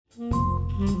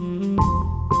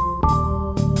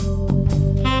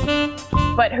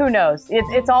But who knows?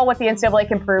 It's all what the NCAA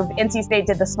can prove. NC State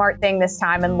did the smart thing this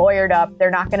time and lawyered up. They're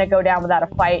not going to go down without a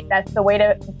fight. That's the way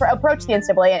to approach the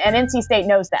NCAA, and NC State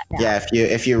knows that now. Yeah,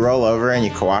 if you roll over and you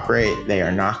cooperate, they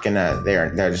are not going to.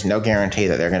 There's no guarantee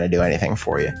that they're going to do anything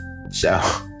for you. So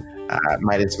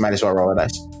might as well roll the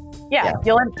dice. Yeah,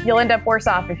 you'll end up worse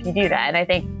off if you do that. And I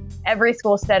think every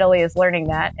school steadily is learning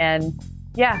that. And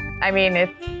yeah, I mean,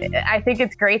 I think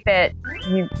it's great that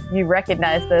you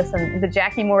recognize this. And the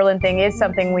Jackie Moreland thing is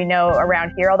something we know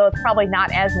around here, although it's probably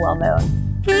not as well known.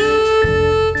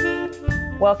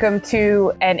 Welcome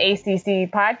to an ACC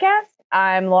podcast.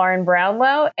 I'm Lauren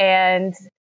Brownlow, and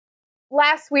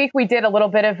last week we did a little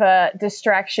bit of a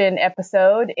distraction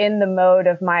episode in the mode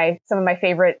of some of my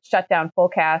favorite Shutdown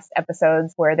Fullcast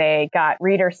episodes, where they got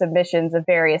reader submissions of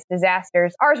various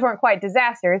disasters. Ours weren't quite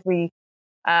disasters. We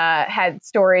had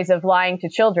stories of lying to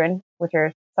children, which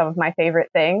are some of my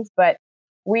favorite things, but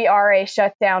we are a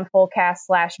Shutdown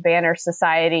Fullcast / Banner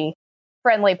Society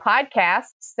friendly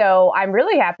podcast. So I'm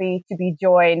really happy to be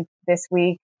joined this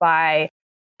week by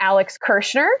Alex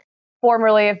Kirshner,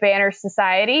 formerly of Banner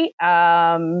Society.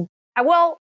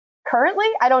 Well, currently,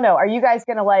 I don't know. Are you guys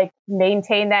going to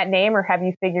maintain that name, or have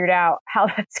you figured out how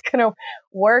that's going to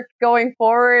work going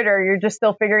forward, or you're just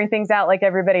still figuring things out like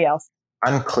everybody else?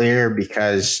 Unclear,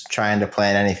 because trying to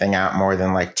plan anything out more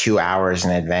than 2 hours in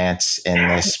advance in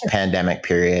this pandemic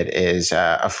period is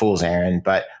a fool's errand,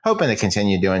 but hoping to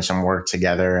continue doing some work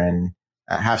together and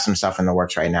have some stuff in the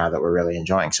works right now that we're really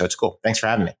enjoying. So it's cool. Thanks for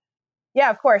having me.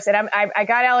 Yeah, of course. And I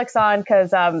got Alex on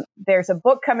because there's a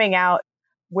book coming out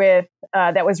with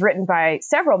that was written by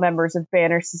several members of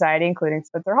Banner Society, including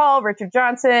Spencer Hall, Richard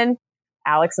Johnson,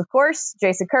 Alex, of course,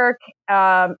 Jason Kirk,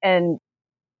 and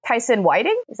Tyson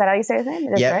Whiting. Is that how you say his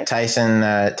name? Yeah, right? Tyson.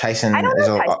 Tyson. I don't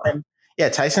know Tyson.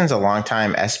 Tyson's a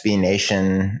longtime SB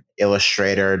Nation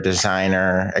illustrator,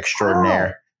 designer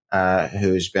extraordinaire,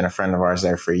 who's been a friend of ours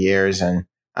there for years. And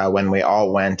when we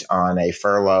all went on a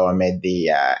furlough amid the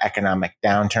economic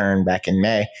downturn back in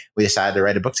May, we decided to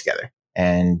write a book together.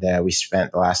 And we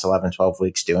spent the last 11, 12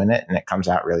 weeks doing it, and it comes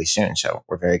out really soon. So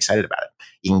we're very excited about it.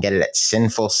 You can get it at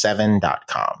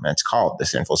sinful7.com, and it's called The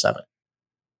Sinful Seven.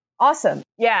 Awesome.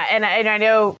 Yeah. And I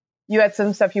know you had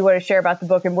some stuff you want to share about the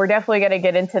book, and we're definitely going to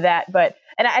get into that.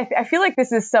 And I feel like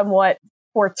this is somewhat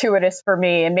fortuitous for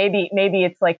me, and maybe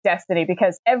it's like destiny,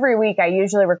 because every week I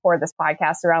usually record this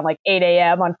podcast around 8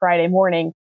 a.m. on Friday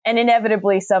morning, and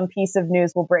inevitably some piece of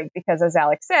news will break, because as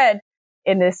Alex said,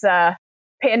 in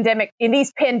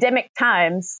these pandemic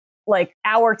times,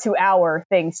 hour to hour,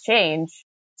 things change.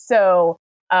 So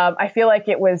I feel like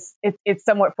it's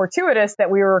somewhat fortuitous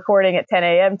that we were recording at 10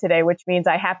 a.m. today, which means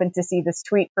I happened to see this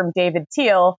tweet from David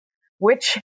Teal,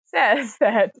 which says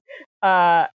that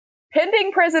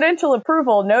pending presidential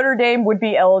approval, Notre Dame would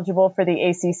be eligible for the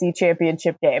ACC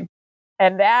championship game.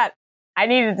 And that, I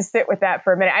needed to sit with that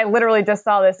for a minute. I literally just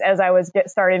saw this as I was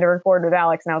starting to record with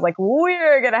Alex, and I was like,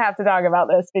 we're going to have to talk about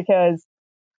this, because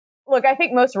look, I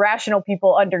think most rational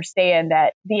people understand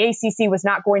that the ACC was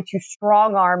not going to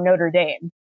strong arm Notre Dame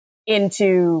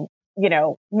into,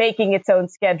 making its own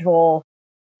schedule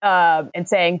and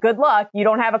saying, good luck, you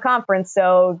don't have a conference,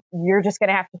 so you're just going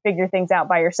to have to figure things out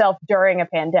by yourself during a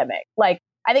pandemic. I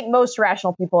think most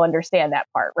rational people understand that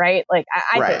part, right? I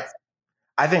right. think so.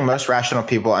 I think most rational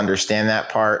people understand that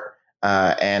part.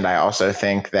 And I also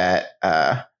think that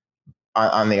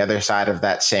on the other side of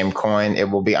that same coin, it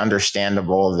will be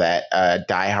understandable that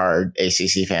diehard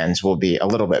ACC fans will be a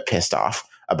little bit pissed off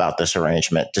about this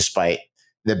arrangement, despite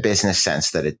the business sense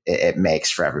that it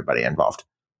makes for everybody involved.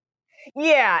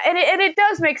 Yeah, and it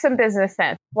does make some business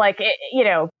sense, but I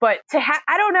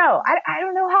don't know. I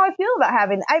don't know how I feel about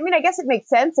having. I mean, I guess it makes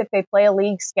sense if they play a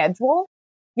league schedule,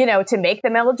 to make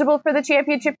them eligible for the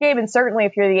championship game. And certainly,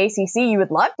 if you're the ACC, you would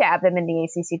love to have them in the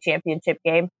ACC championship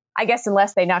game. I guess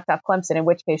unless they knocked off Clemson, in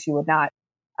which case you would not.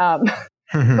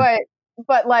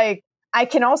 But I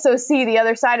can also see the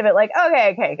other side of it.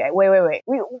 Okay, wait.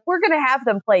 We're going to have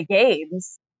them play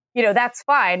games. That's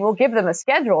fine. We'll give them a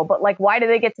schedule. But why do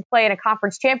they get to play in a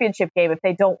conference championship game if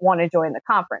they don't want to join the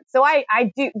conference? So I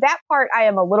do that part. I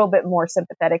am a little bit more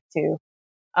sympathetic to.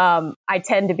 I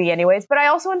tend to be anyways. But I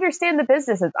also understand the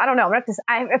businesses. I don't know.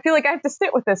 I feel like I have to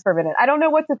sit with this for a minute. I don't know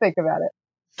what to think about it.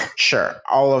 Sure.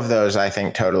 All of those, I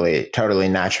think, totally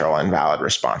natural and valid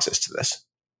responses to this.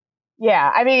 Yeah.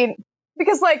 I mean,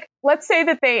 because let's say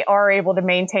that they are able to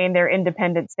maintain their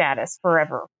independent status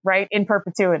forever, right? In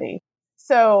perpetuity.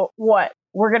 So what?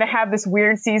 We're going to have this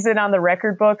weird season on the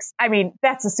record books. I mean,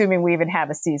 that's assuming we even have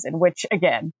a season, which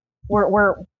again,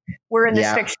 we're in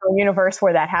this fictional universe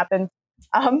where that happens.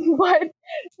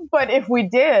 But if we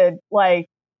did, like,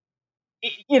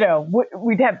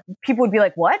 we'd have people would be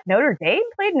like, what? Notre Dame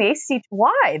played in the ACC?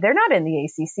 Why? They're not in the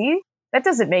ACC. That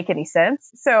doesn't make any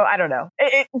sense. So I don't know.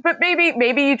 But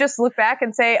maybe you just look back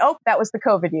and say, oh, that was the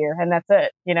COVID year and that's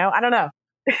it. I don't know.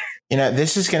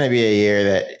 This is going to be a year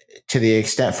that, to the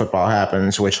extent football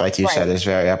happens, which, like you said, is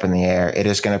very up in the air, it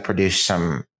is going to produce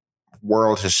some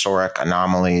world historic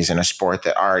anomalies in a sport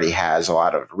that already has a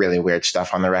lot of really weird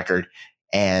stuff on the record.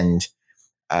 And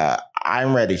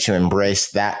I'm ready to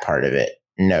embrace that part of it,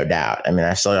 no doubt. I mean,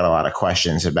 I still got a lot of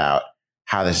questions about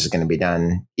how this is going to be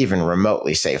done even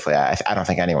remotely safely. I don't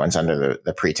think anyone's under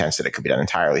the pretense that it could be done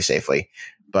entirely safely,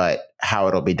 but how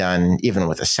it'll be done even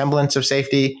with a semblance of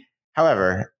safety.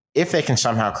 However, if they can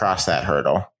somehow cross that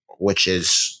hurdle, which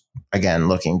is, again,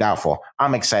 looking doubtful,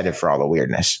 I'm excited for all the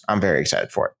weirdness. I'm very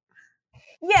excited for it.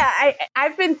 Yeah,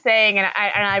 I've been saying, and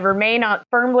I remain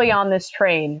firmly on this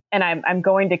train, and I'm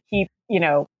going to keep,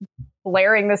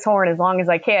 blaring this horn as long as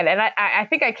I can. And I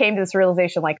think I came to this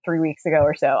realization like 3 weeks ago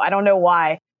or so. I don't know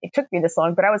why it took me this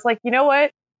long, but I was like, you know what?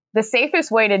 The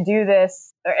safest way to do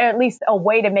this, or at least a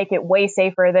way to make it way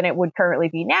safer than it would currently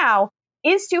be now,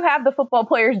 is to have the football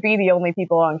players be the only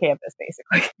people on campus,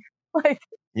 basically.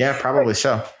 Yeah, probably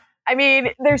so. I mean,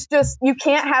 you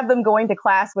can't have them going to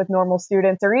class with normal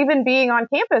students or even being on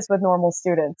campus with normal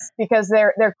students because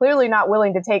they're clearly not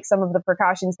willing to take some of the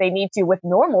precautions they need to with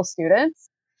normal students.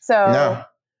 So,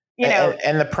 no.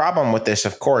 And the problem with this,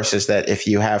 of course, is that if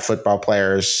you have football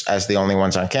players as the only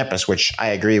ones on campus, which I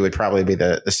agree would probably be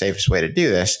the safest way to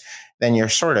do this, then you're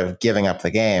sort of giving up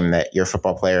the game that your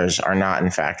football players are not,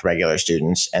 in fact, regular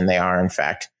students, and they are, in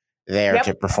fact, there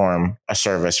to perform a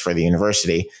service for the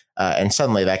university. And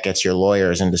suddenly that gets your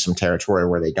lawyers into some territory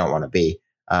where they don't want to be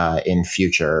in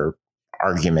future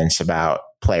arguments about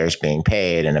players being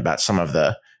paid and about some of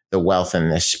the wealth in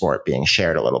this sport being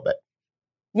shared a little bit.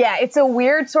 Yeah, it's a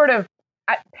weird sort of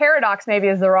paradox, maybe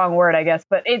is the wrong word, I guess,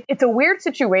 but it's a weird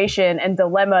situation and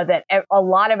dilemma that a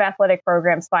lot of athletic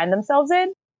programs find themselves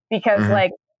in because,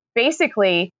 like,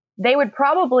 basically, they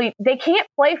can't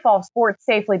play fall sports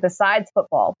safely besides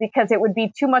football because it would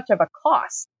be too much of a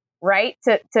cost, right?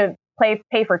 To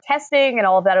pay for testing and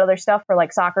all of that other stuff for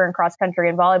like soccer and cross country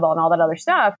and volleyball and all that other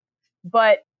stuff.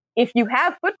 But if you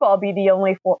have football be the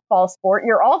only fall sport,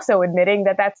 you're also admitting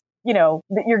that's,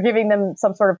 that you're giving them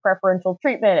some sort of preferential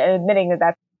treatment and admitting that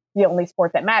that's the only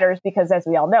sport that matters because, as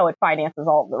we all know, it finances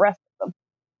all of the rest of them.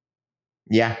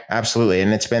 Yeah, absolutely.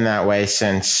 And it's been that way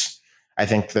since, I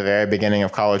think, the very beginning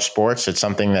of college sports. It's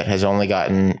something that has only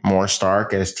gotten more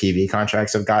stark as TV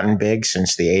contracts have gotten big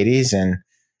since the 80s. And,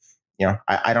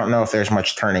 I don't know if there's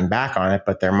much turning back on it,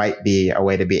 but there might be a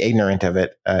way to be ignorant of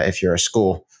it if you're a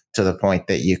school to the point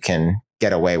that you can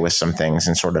get away with some things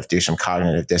and sort of do some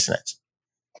cognitive dissonance.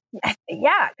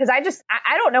 Yeah, because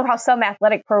I don't know how some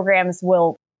athletic programs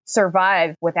will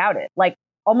survive without it, like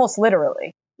almost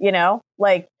literally,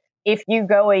 like if you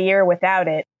go a year without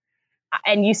it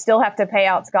and you still have to pay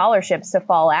out scholarships to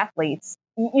fall athletes,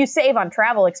 you save on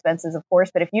travel expenses, of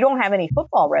course, but if you don't have any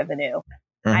football revenue,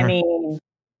 I mean,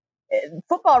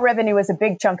 football revenue is a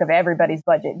big chunk of everybody's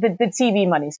budget, the TV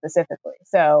money specifically.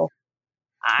 So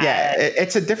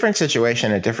it's a different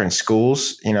situation at different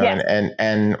schools,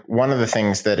 and one of the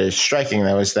things that is striking,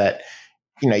 though, is that,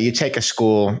 you take a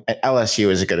school, LSU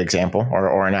is a good example,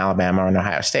 or in Alabama or in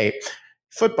Ohio State,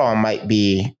 football might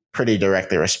be pretty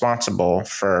directly responsible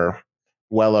for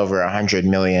well over $100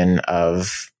 million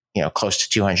of, close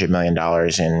to $200 million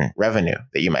in revenue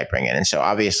that you might bring in. And so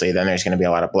obviously then there's going to be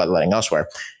a lot of bloodletting elsewhere.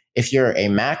 If you're a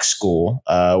MAC school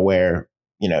where,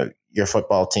 your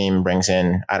football team brings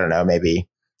in, I don't know, maybe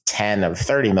 10 of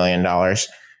 $30 million,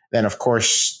 then of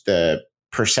course the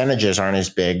percentages aren't as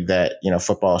big that,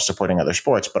 football is supporting other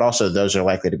sports, but also those are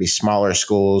likely to be smaller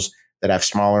schools that have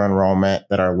smaller enrollment,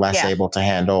 that are less able to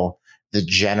handle the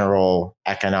general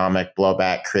economic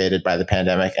blowback created by the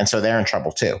pandemic. And so they're in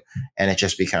trouble too. And it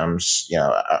just becomes,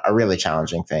 a really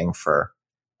challenging thing for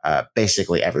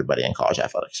basically everybody in college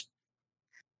athletics.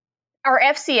 Are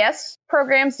FCS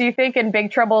programs, do you think, in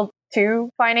big trouble too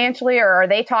financially, or are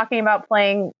they talking about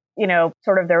playing,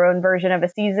 sort of their own version of a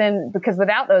season? Because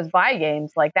without those bye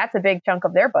games, like that's a big chunk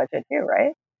of their budget too,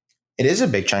 right? It is a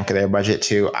big chunk of their budget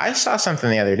too. I saw something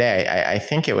the other day. I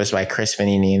think it was by Chris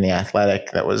Vanini in The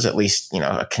Athletic that was at least,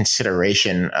 a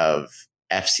consideration of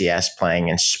FCS playing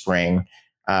in spring.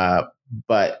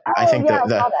 But I think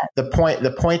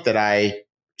the point that I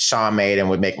saw made and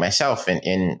would make myself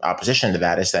in opposition to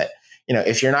that is that,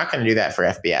 if you're not going to do that for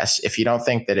FBS, if you don't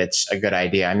think that it's a good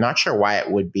idea, I'm not sure why it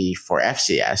would be for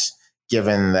FCS,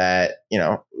 given that,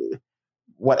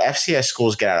 what FCS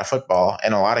schools get out of football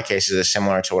in a lot of cases is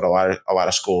similar to what a lot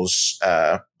of schools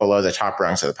below the top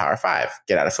rungs of the Power Five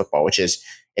get out of football, which is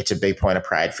it's a big point of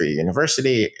pride for your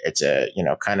university. It's a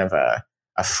kind of a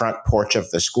front porch of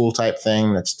the school type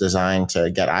thing that's designed to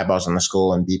get eyeballs on the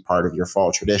school and be part of your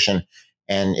fall tradition.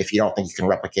 And if you don't think you can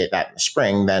replicate that in the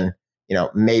spring, then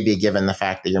maybe given the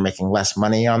fact that you're making less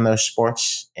money on those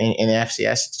sports in the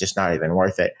FCS, it's just not even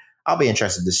worth it. I'll be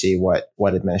interested to see what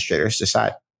administrators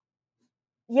decide.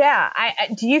 Yeah.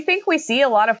 Do you think we see a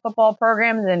lot of football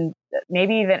programs and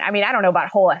maybe even, I don't know about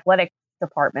whole athletic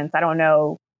departments. I don't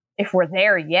know if we're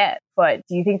there yet, but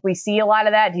do you think we see a lot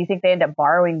of that? Do you think they end up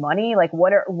borrowing money? Like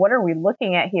what are we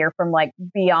looking at here from like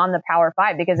beyond the Power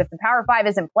Five? Because if the Power Five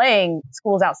isn't playing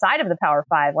schools outside of the Power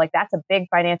Five, like that's a big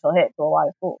financial hit to a lot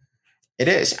of schools. It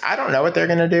is. I don't know what they're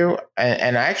going to do.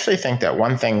 And I actually think that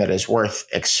one thing that is worth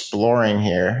exploring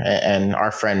here, and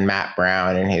our friend Matt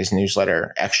Brown in his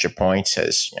newsletter, Extra Points,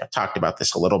 has talked about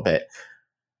this a little bit.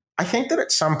 I think that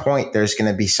at some point there's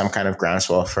going to be some kind of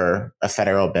groundswell for a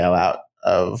federal bailout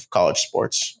of college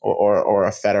sports or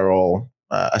a federal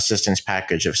assistance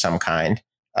package of some kind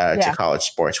to college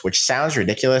sports, which sounds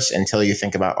ridiculous until you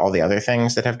think about all the other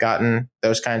things that have gotten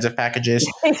those kinds of packages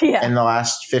in the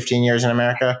last 15 years in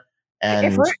America. And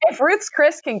if Ruth's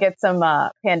Chris can get some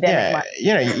pandemic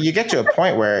money. You get to a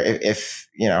point where if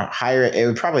it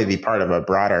would probably be part of a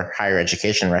broader higher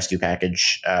education rescue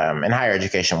package. And higher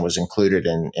education was included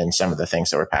in some of the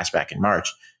things that were passed back in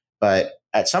March. But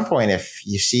at some point, if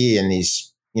you see in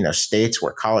these, states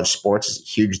where college sports is a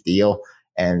huge deal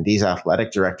and these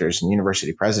athletic directors and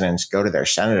university presidents go to their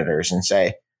senators and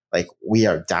say, like, we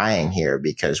are dying here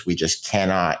because we just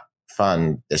cannot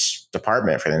fund this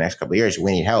department for the next couple of years.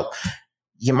 We need help.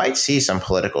 You might see some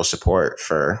political support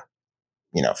for,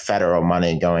 federal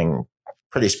money going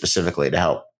pretty specifically to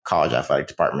help college athletic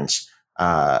departments.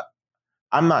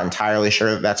 I'm not entirely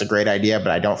sure that that's a great idea,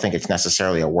 but I don't think it's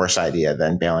necessarily a worse idea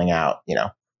than bailing out,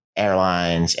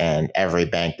 airlines and every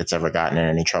bank that's ever gotten in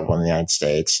any trouble in the United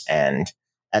States and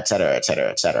et cetera, et cetera,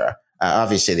 et cetera.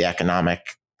 Obviously, the economic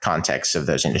contexts of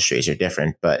those industries are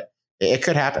different, but it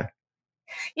could happen.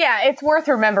 Yeah, it's worth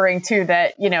remembering, too,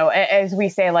 that, as we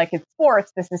say, like it's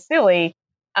sports, this is silly.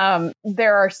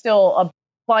 There are still a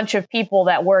bunch of people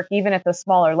that work even at the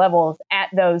smaller levels at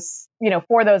those,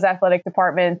 for those athletic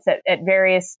departments at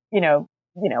various,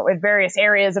 at various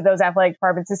areas of those athletic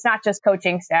departments. It's not just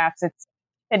coaching staffs, it's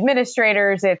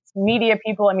administrators, it's media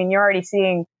people. You're already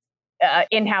seeing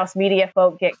in-house media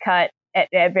folk get cut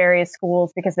at various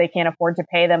schools because they can't afford to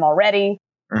pay them already.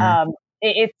 Mm-hmm.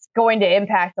 It's going to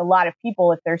impact a lot of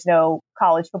people if there's no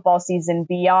college football season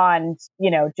beyond,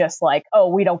 just like, oh,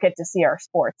 we don't get to see our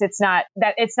sports. It's not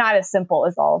as simple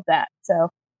as all of that. So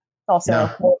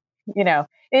also,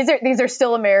 these are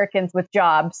still Americans with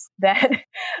jobs that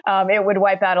it would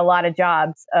wipe out a lot of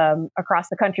jobs across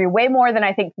the country, way more than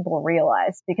I think people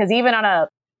realize, because even on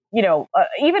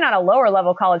a lower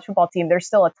level college football team, there's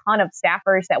still a ton of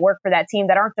staffers that work for that team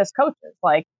that aren't just coaches,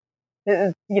 like,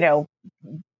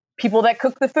 people that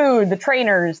cook the food, the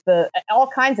trainers, all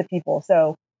kinds of people.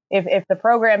 So if the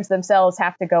programs themselves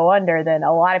have to go under, then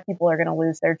a lot of people are going to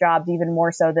lose their jobs even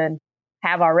more so than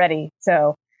have already.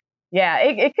 So yeah,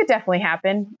 it could definitely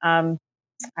happen.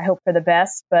 I hope for the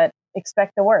best, but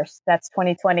expect the worst. That's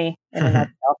 2020 in a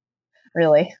nutshell,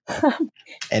 really.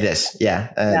 It is.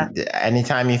 Yeah.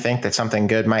 Anytime you think that something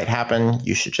good might happen,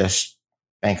 you should just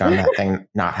bank on that thing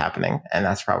not happening. And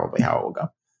that's probably how it will go.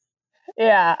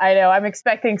 Yeah, I know. I'm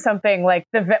expecting something like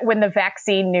when the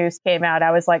vaccine news came out,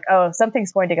 I was like, oh,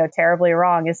 something's going to go terribly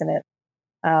wrong, isn't it?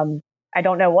 I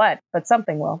don't know what, but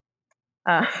something will.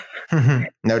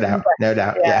 No doubt.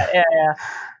 Yeah.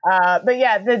 But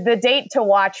yeah, the date to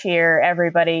watch here,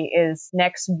 everybody, is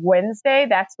next Wednesday.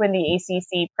 That's when the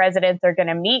ACC presidents are going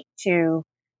to meet to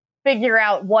figure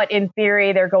out what, in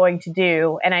theory, they're going to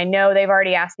do. And I know they've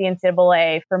already asked the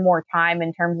NCAA for more time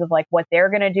in terms of like what they're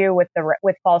going to do with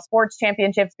fall sports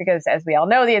championships, because as we all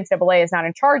know, the NCAA is not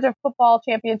in charge of football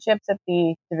championships at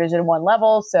the Division I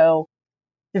level. So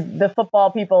the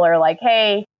football people are like,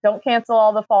 hey, don't cancel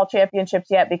all the fall championships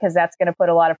yet, because that's going to put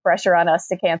a lot of pressure on us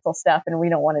to cancel stuff. And we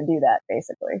don't want to do that,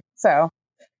 basically. So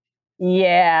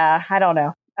yeah, I don't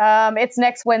know. It's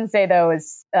next Wednesday, though,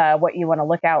 is what you want to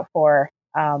look out for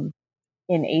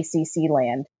in ACC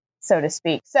land, so to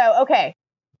speak. So, okay,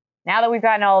 now that we've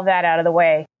gotten all of that out of the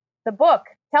way, the book,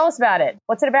 tell us about it.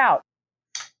 What's it about?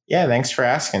 Yeah, thanks for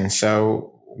asking.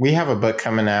 So we have a book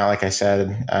coming out, like I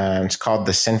said. It's called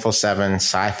The Sinful Seven,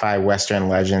 Sci-Fi Western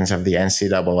Legends of the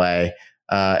NCAA.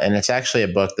 And it's actually a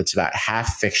book that's about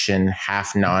half fiction,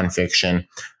 half nonfiction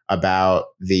about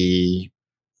the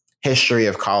history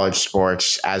of college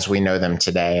sports as we know them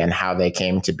today and how they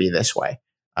came to be this way.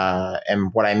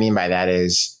 And what I mean by that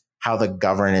is how the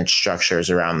governance structures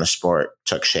around the sport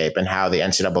took shape and how the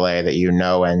NCAA that you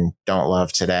know and don't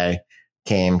love today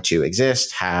came to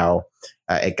exist, how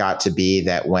it got to be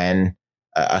that when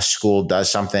a school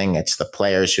does something, it's the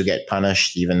players who get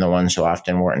punished, even the ones who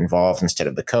often weren't involved instead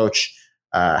of the coach,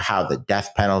 how the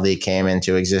death penalty came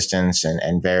into existence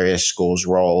and various schools'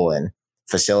 role in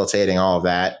facilitating all of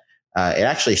that. It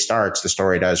actually starts, the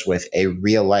story does, with a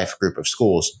real life group of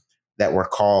schools that were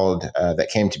called, that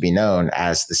came to be known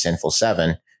as the Sinful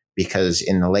Seven, because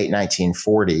in the late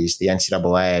 1940s, the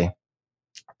NCAA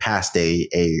passed a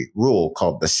rule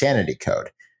called the Sanity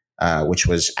Code, which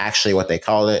was actually what they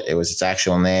called it. It was its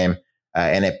actual name.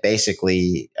 And it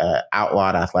basically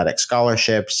outlawed athletic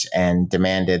scholarships and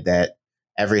demanded that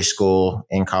every school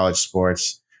in college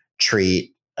sports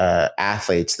treat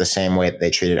athletes the same way that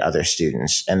they treated other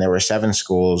students. And there were 7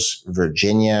 schools: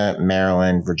 Virginia,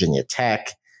 Maryland, Virginia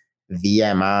Tech,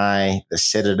 VMI, the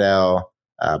Citadel,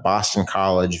 Boston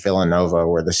College, Villanova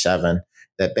were the 7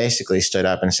 that basically stood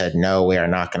up and said, no, we are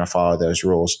not going to follow those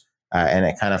rules. And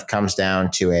it kind of comes down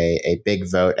to a big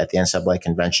vote at the NCAA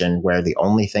convention where the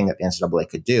only thing that the NCAA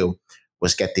could do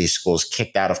was get these schools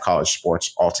kicked out of college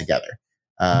sports altogether.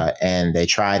 And they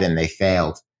tried and they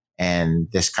failed. And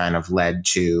this kind of led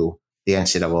to the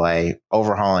NCAA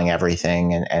overhauling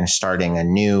everything and starting a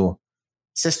new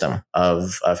system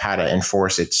of how to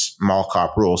enforce its mall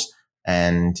cop rules.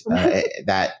 And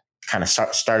that kind of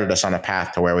started us on a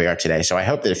path to where we are today. So I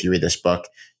hope that if you read this book,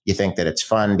 you think that it's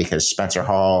fun, because Spencer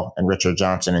Hall and Richard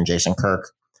Johnson and Jason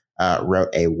Kirk wrote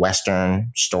a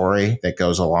Western story that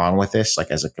goes along with this, like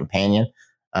as a companion.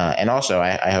 And also,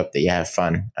 I hope that you have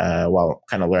fun while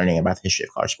kind of learning about the history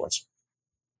of college sports.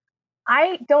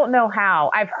 I don't know how.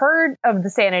 I've heard of the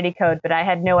Sanity Code, but I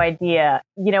had no idea.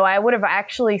 I would have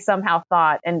actually somehow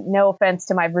thought, and no offense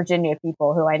to my Virginia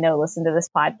people who I know listen to this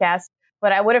podcast,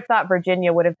 but I would have thought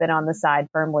Virginia would have been on the side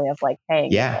firmly of like paying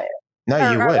the players.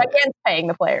 No, you would. Against paying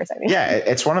the players, I mean. Yeah,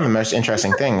 it's one of the most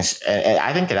interesting things. And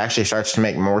I think it actually starts to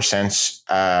make more sense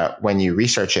when you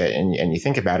research it and you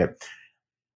think about it.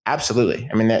 Absolutely.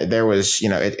 I mean, there was,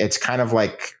 it's kind of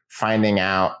like finding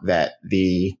out that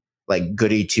the like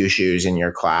goody two shoes in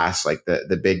your class, like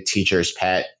the big teacher's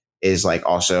pet, is like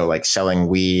also like selling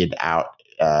weed out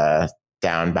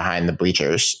down behind the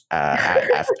bleachers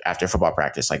after football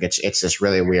practice. Like it's this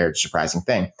really weird, surprising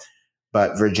thing.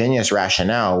 But Virginia's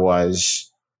rationale was,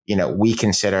 we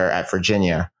consider at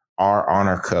Virginia our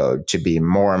honor code to be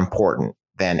more important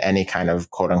than any kind of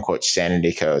quote unquote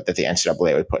sanity code that the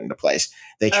NCAA would put into place.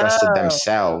 They trusted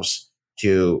themselves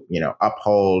to,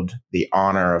 uphold the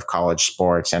honor of college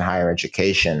sports and higher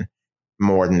education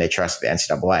more than they trusted the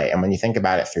NCAA. And when you think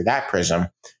about it through that prism,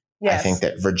 yes, I think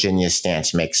that Virginia's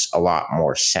stance makes a lot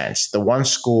more sense. The one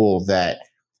school that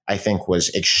I think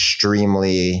was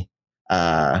extremely,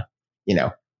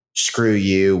 screw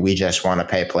you, we just want to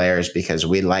pay players because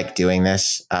we like doing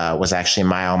this, was actually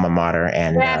my alma mater.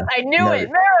 And yes, I knew it,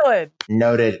 Maryland.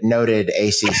 Noted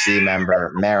ACC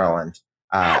member, Maryland.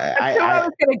 I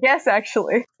was going to guess,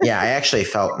 actually. Yeah, I actually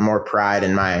felt more pride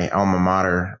in my alma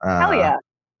mater Hell yeah.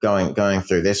 going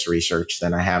through this research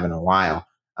than I have in a while.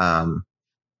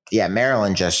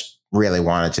 Maryland just really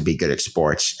wanted to be good at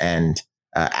sports and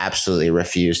absolutely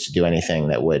refused to do anything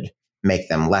that would make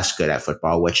them less good at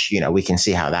football, which, we can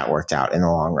see how that worked out in the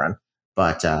long run.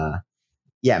 But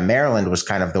Maryland was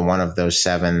kind of the one of those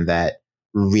 7 that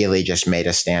really just made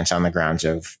a stance on the grounds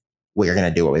of, we're going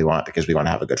to do what we want because we want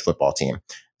to have a good football team.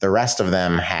 The rest of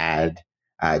them had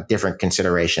different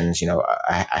considerations.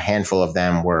 A handful of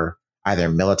them were either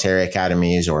military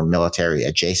academies or military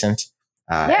adjacent.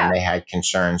 And they had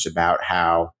concerns about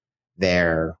how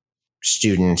their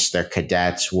students, their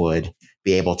cadets, would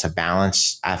be able to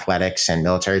balance athletics and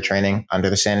military training under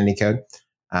the Sanity Code.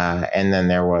 And then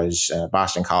there was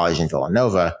Boston College and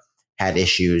Villanova had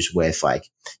issues with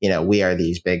we are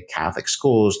these big Catholic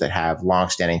schools that have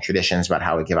longstanding traditions about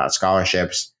how we give out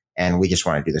scholarships. And we just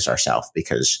want to do this ourselves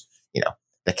because,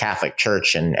 the Catholic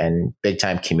Church and big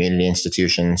time community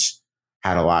institutions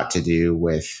had a lot to do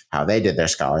with how they did their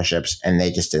scholarships. And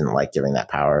they just didn't like giving that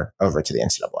power over to the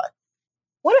NCAA.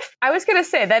 What if, I was going to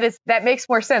say that makes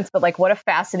more sense, but what a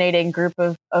fascinating group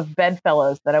of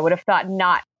bedfellows that I would have thought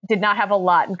did not have a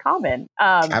lot in common.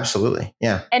 Absolutely.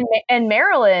 Yeah. And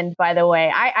Maryland, by the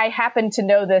way, I happen to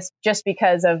know this just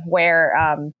because of where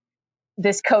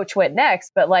this coach went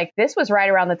next, but this was right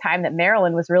around the time that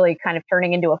Maryland was really kind of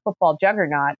turning into a football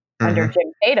juggernaut under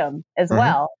Jim Tatum as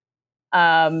well.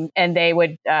 And they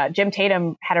would, Jim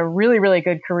Tatum had a really, really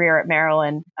good career at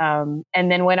Maryland, and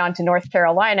then went on to North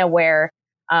Carolina, where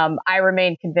I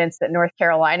remain convinced that North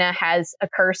Carolina has a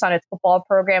curse on its football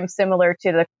program, similar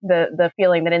to the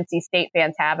feeling that NC State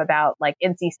fans have about like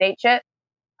NC State shit.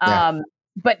 Yeah.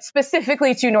 But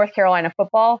specifically to North Carolina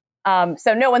football.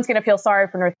 So no one's going to feel sorry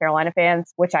for North Carolina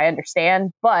fans, which I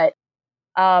understand. But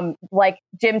like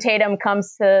Jim Tatum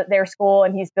comes to their school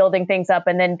and he's building things up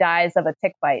and then dies of a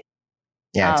tick bite.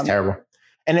 Yeah, it's terrible.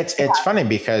 And it's funny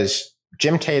because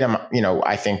Jim Tatum,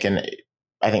 I think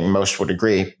most would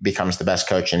agree, becomes the best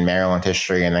coach in Maryland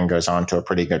history and then goes on to a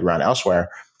pretty good run elsewhere.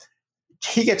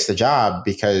 He gets the job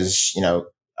because,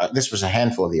 this was a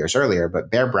handful of years earlier, but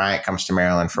Bear Bryant comes to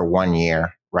Maryland for 1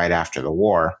 year right after the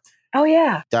war. Oh,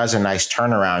 yeah. Does a nice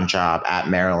turnaround job at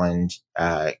Maryland,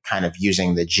 kind of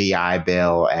using the GI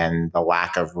Bill and the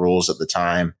lack of rules at the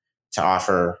time to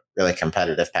offer really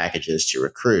competitive packages to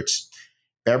recruits.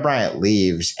 Bear Bryant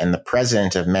leaves, and the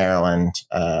president of Maryland,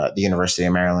 the University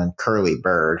of Maryland, Curly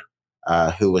Byrd,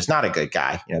 who was not a good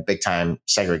guy, big time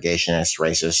segregationist,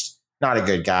 racist, not a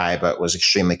good guy, but was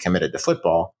extremely committed to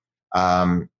football,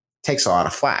 takes a lot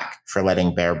of flack for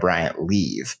letting Bear Bryant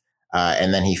leave.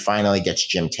 And then he finally gets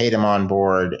Jim Tatum on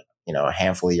board, a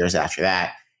handful of years after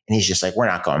that. And he's just like, we're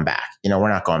not going back. We're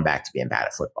not going back to being bad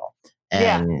at football.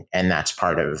 And that's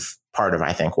part of,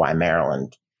 I think, why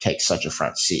Maryland takes such a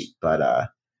front seat. But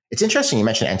it's interesting you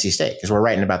mentioned NC State, because we're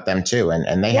writing about them too.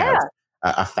 And they have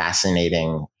a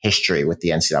fascinating history with the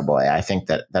NCAA. I think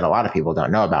that a lot of people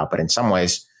don't know about, but in some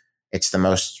ways it's the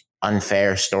most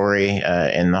unfair story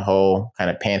in the whole kind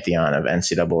of pantheon of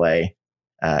NCAA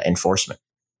enforcement.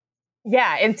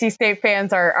 Yeah, NC State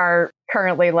fans are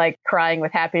currently like crying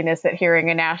with happiness at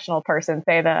hearing a national person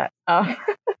say that. And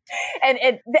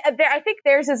I think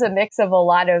theirs is a mix of a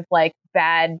lot of like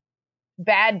bad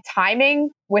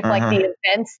timing with like the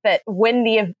events that when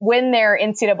their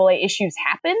NCAA issues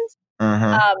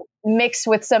happened, mixed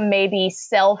with some maybe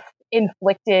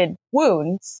self-inflicted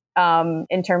wounds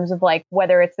in terms of like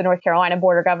whether it's the North Carolina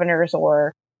Board of Governors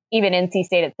or even NC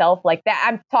State itself, like that.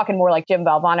 I'm talking more like Jim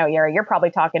Valvano era. You're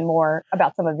probably talking more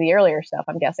about some of the earlier stuff,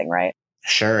 I'm guessing, right?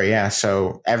 Sure, yeah.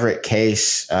 So Everett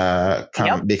Case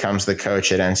becomes the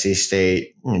coach at NC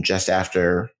State just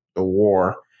after the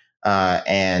war.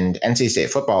 And NC State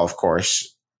football, of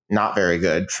course, not very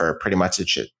good for pretty much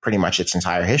its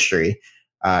entire history.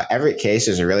 Everett Case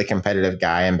is a really competitive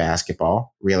guy in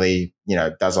basketball, really,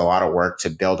 does a lot of work to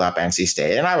build up NC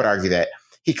State. And I would argue that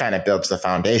he kind of builds the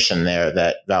foundation there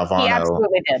that Valvano, he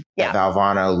absolutely did. Yeah. That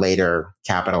Valvano later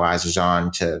capitalizes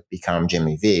on to become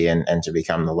Jimmy V and to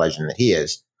become the legend that he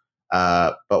is.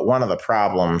 But one of the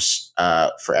problems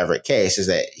for Everett Case is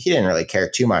that he didn't really care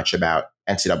too much about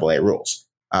NCAA rules,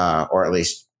 or at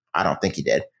least I don't think he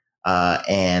did.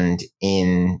 And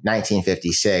in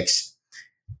 1956,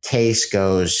 Case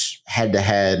goes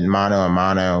head-to-head,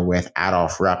 mano-a-mano with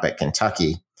Adolph Rupp at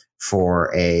Kentucky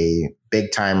for a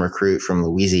big-time recruit from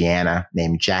Louisiana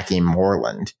named Jackie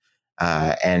Moreland.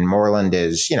 And Moreland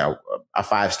is, a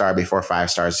 5-star before 5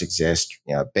 stars exist,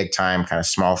 big-time kind of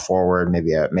small forward,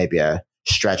 maybe a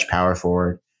stretch power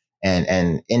forward,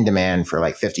 and in demand for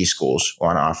like 50 schools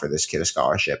want to offer this kid a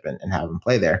scholarship and have him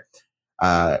play there.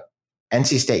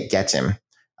 NC State gets him.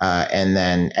 And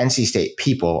then NC State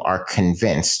people are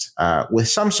convinced, with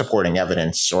some supporting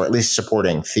evidence, or at least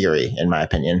supporting theory, in my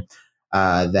opinion,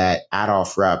 that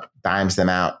Adolph Rupp dimes them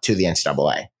out to the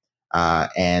NCAA.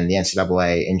 And the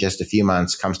NCAA, in just a few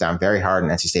months, comes down very hard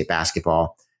on NC State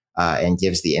basketball and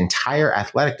gives the entire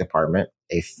athletic department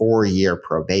a 4-year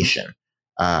probation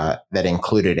that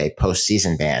included a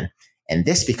postseason ban. And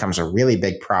this becomes a really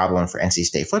big problem for NC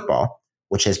State football,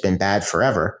 which has been bad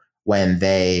forever, when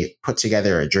they put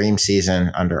together a dream season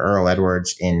under Earl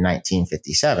Edwards in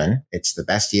 1957. It's the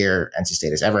best year NC State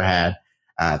has ever had.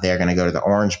 They're going to go to the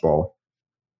Orange Bowl,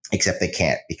 except they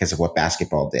can't because of what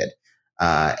basketball did.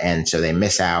 And so they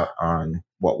miss out on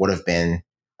what would have been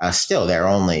still their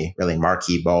only really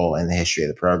marquee bowl in the history of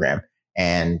the program.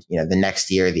 And, the next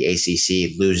year, the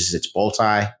ACC loses its bowl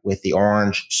tie with the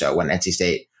Orange. So when NC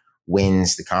State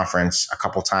wins the conference a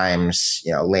couple times,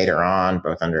 later on,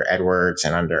 both under Edwards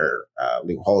and under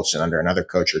Lou Holtz and under another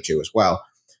coach or two as well,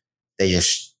 they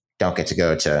just don't get to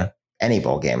go to any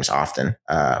bowl games often,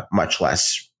 much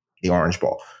less the Orange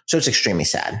Bowl. So it's extremely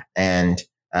sad, and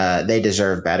they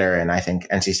deserve better. And I think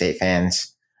NC State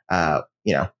fans,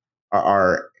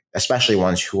 are especially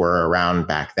ones who were around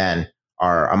back then,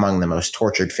 are among the most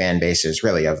tortured fan bases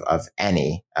really of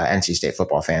any NC State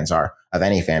football fans are of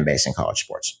any fan base in college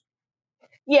sports.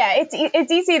 Yeah,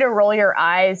 it's easy to roll your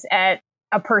eyes at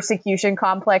a persecution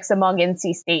complex among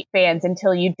NC State fans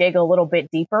until you dig a little bit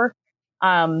deeper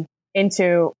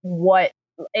into what,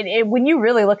 when you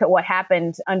really look at what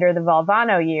happened under the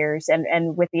Valvano years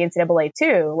and with the NCAA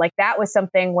too, like that was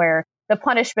something where the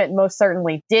punishment most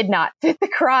certainly did not fit the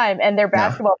crime, and their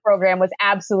basketball program was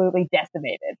absolutely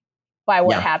decimated by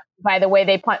what happened, by the way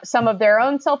they some of their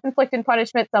own self-inflicted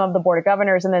punishment, some of the Board of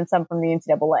Governors, and then some from the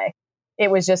NCAA. It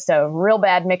was just a real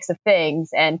bad mix of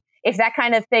things. And if that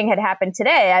kind of thing had happened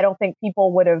today, I don't think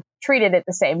people would have treated it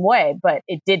the same way, but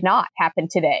it did not happen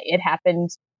today. It happened,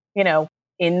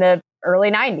 in the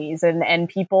early 90s, and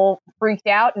people freaked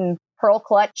out and pearl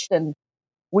clutched, and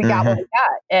we got what we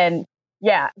got. And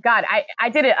yeah, God, I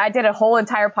did a whole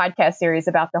entire podcast series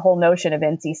about the whole notion of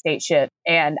NC State shit.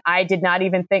 And I did not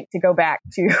even think to go back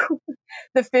to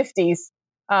the 50s.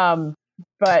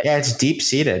 But yeah, it's deep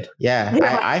seated. Yeah.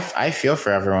 I feel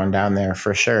for everyone down there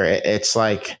for sure. It's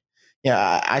like,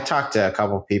 I talked to a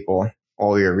couple of people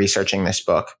while we were researching this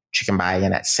book, which you can buy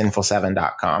again at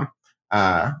sinful7.com.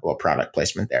 Little product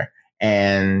placement there.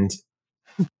 And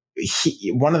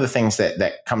one of the things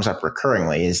that comes up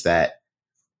recurringly is that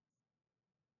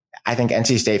I think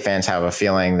NC State fans have a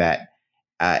feeling that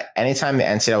anytime the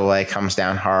NCAA comes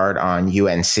down hard on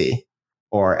UNC,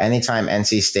 or anytime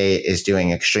NC State is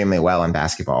doing extremely well in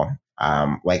basketball,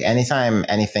 like anytime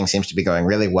anything seems to be going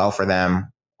really well for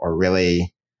them or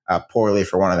really poorly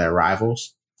for one of their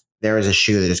rivals, there is a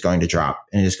shoe that is going to drop,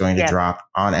 and it is going to drop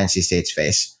on NC State's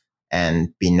face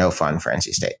and be no fun for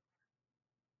NC State.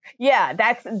 Yeah,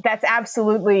 that's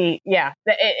absolutely,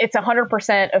 it's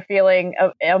 100% a feeling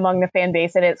among the fan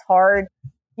base, and it's hard.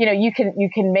 You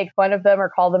can make fun of them or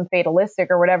call them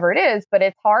fatalistic or whatever it is, but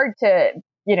it's hard to,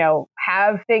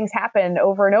 have things happen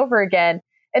over and over again.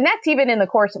 And that's even in the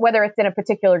course, whether it's in a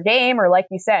particular game or, like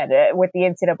you said, with the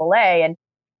NCAA. And,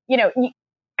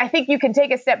 I think you can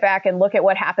take a step back and look at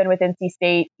what happened with NC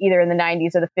State either in the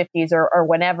 90s or the 50s or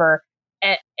whenever,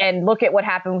 and look at what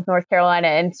happened with North Carolina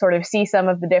and sort of see some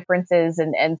of the differences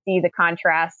and see the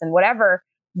contrasts and whatever.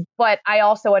 But I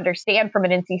also understand from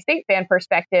an NC State fan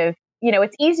perspective,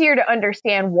 it's easier to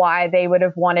understand why they would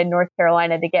have wanted North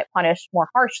Carolina to get punished more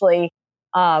harshly,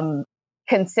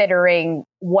 considering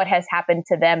what has happened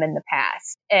to them in the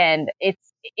past. And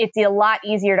it's a lot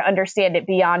easier to understand it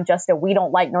beyond just a "we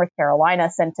don't like North Carolina"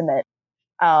 sentiment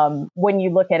when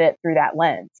you look at it through that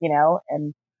lens,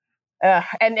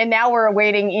 and now we're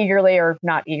waiting eagerly, or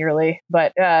not eagerly,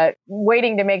 but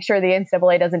waiting to make sure the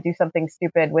NCAA doesn't do something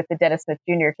stupid with the Dennis Smith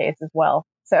Jr. case as well.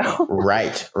 So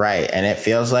right. And it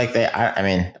feels like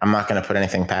I'm not going to put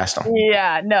anything past them.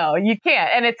 Yeah, no, you can't.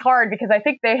 And it's hard because I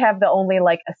think they have the only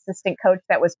assistant coach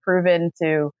that was proven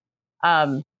to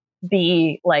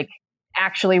be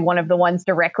actually one of the ones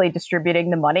directly distributing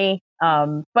the money.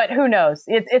 But who knows?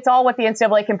 It's all what the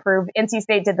NCAA can prove. NC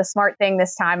State did the smart thing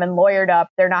this time and lawyered up.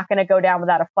 They're not going to go down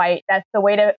without a fight. That's the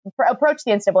way to approach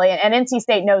the NCAA, and NC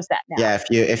State knows that now. Yeah,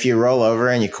 if you roll over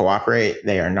and you cooperate,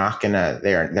 they are not going to.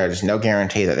 There's no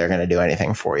guarantee that they're going to do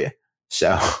anything for you.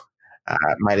 So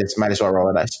might as well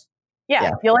roll the dice.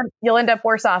 Yeah, you'll end up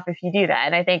worse off if you do that.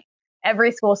 And I think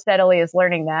every school steadily is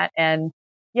learning that. And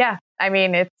yeah, I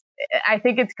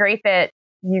think it's great that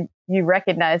you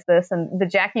recognize this, and the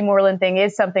Jackie Moreland thing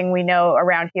is something we know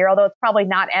around here, although it's probably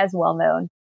not as well known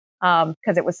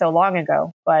because it was so long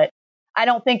ago. But I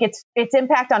don't think its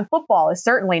impact on football is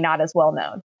certainly not as well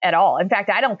known at all. In fact,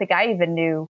 I don't think I even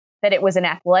knew that it was an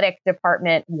athletic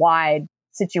department wide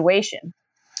situation.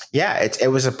 Yeah, it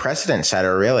was a precedent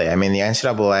setter, really. I mean, the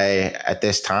NCAA at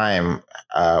this time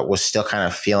was still kind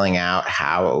of feeling out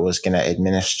how it was going to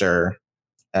administer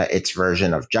its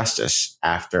version of justice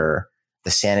after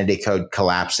the sanity code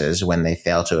collapses when they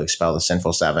fail to expel the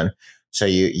Sinful Seven. So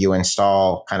you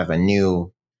install kind of a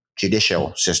new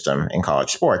judicial system in college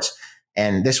sports.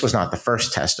 And this was not the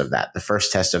first test of that. The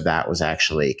first test of that was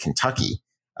actually Kentucky,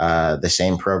 the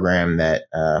same program that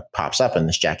pops up in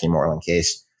this Jackie Moreland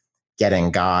case,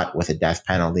 getting got with a death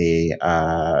penalty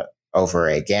over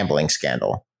a gambling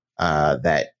scandal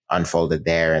that unfolded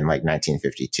there in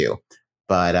 1952.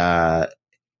 But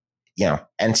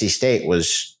NC State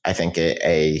was, I think,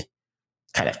 a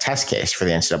kind of test case for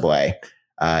the NCAA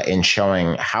in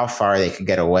showing how far they could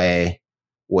get away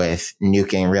with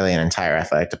nuking really an entire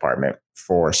athletic department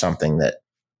for something that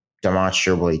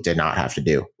demonstrably did not have to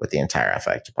do with the entire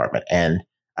athletic department. And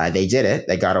they did it.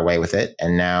 They got away with it.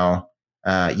 And now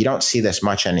you don't see this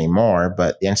much anymore,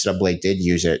 but the NCAA did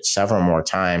use it several more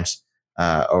times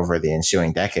over the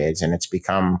ensuing decades, and it's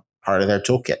become part of their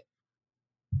toolkit.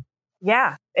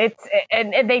 Yeah,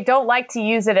 and they don't like to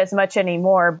use it as much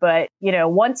anymore. But,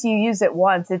 once you use it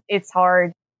once, it's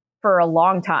hard for a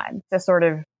long time to sort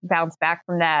of bounce back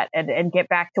from that and get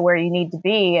back to where you need to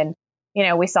be. And,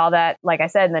 we saw that, like I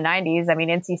said, in the 90s. I mean,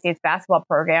 NC State's basketball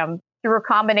program, through a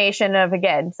combination of,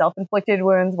 again, self-inflicted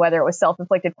wounds, whether it was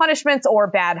self-inflicted punishments or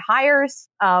bad hires,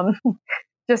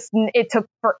 it took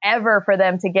forever for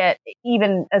them to get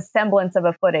even a semblance of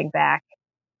a footing back.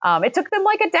 It took them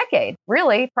like a decade,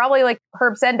 really, probably like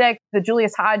Herb Sendek, the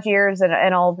Julius Hodge years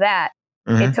and all of that.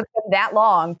 Mm-hmm. It took them that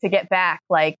long to get back,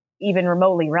 like even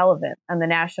remotely relevant on the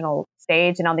national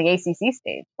stage and on the ACC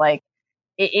stage. Like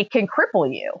it can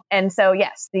cripple you. And so,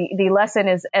 yes, the lesson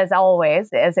is, as always,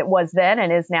 as it was then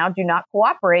and is now, do not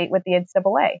cooperate with the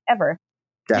NCAA ever.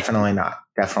 Definitely not.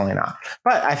 Definitely not.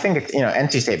 But I think,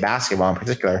 NC State basketball in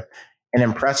particular, an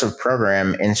impressive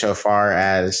program insofar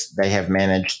as they have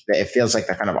managed. It feels like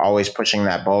they're kind of always pushing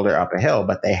that boulder up a hill,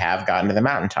 but they have gotten to the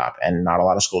mountaintop, and not a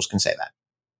lot of schools can say that.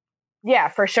 Yeah,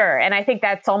 for sure. And I think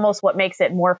that's almost what makes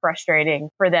it more frustrating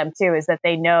for them too, is that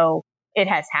they know it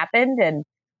has happened. And,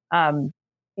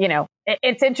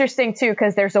 it's interesting too,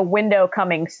 because there's a window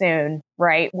coming soon,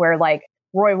 right? Where like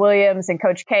Roy Williams and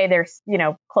Coach K, they're,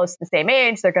 close to the same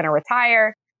age. They're going to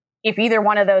retire. If either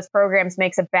one of those programs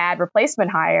makes a bad replacement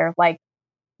hire, like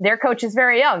their coach is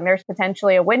very young, there's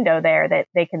potentially a window there that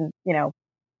they can,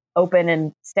 open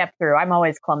and step through. I'm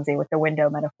always clumsy with the window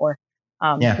metaphor.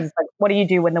 Because it's like, what do you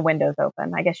do when the window's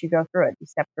open? I guess you go through it, you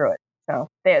step through it. So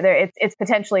it's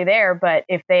potentially there, but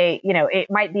if they, it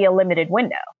might be a limited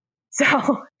window.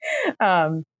 So,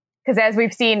 because as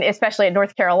we've seen, especially at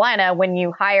North Carolina, when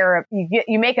you hire,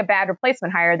 you make a bad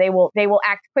replacement hire, they will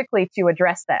act quickly to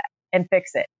address that and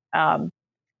fix it.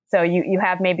 So you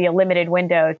have maybe a limited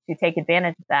window to take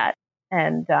advantage of that.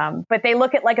 And, but they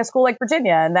look at like a school like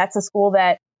Virginia, and that's a school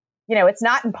that, it's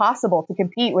not impossible to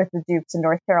compete with the Dukes and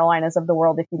North Carolinas of the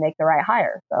world if you make the right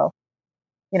hire. So,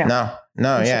 No,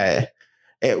 yeah.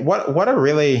 What a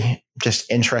really just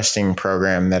interesting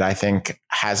program that I think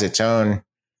has its own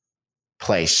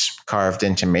place carved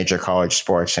into major college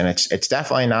sports. And it's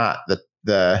definitely not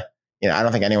the I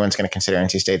don't think anyone's going to consider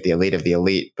NC State the elite of the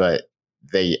elite, but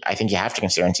I think you have to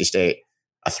consider NC State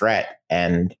a threat,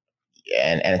 and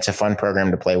it's a fun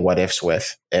program to play what ifs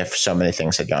with if so many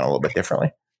things had gone a little bit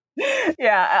differently.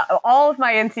 Yeah, all of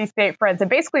my NC State friends, and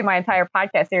basically my entire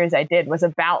podcast series I did was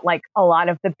about like a lot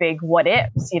of the big what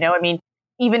ifs. I mean,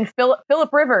 even Philip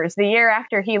Rivers, the year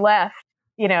after he left,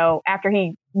 after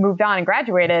he moved on and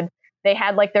graduated, they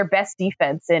had like their best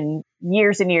defense in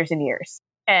years and years and years.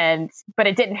 But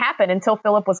it didn't happen until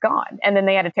Philip was gone, and then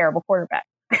they had a terrible quarterback.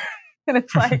 And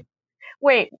it's like,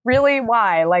 wait, really?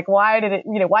 Why? Like, why did it?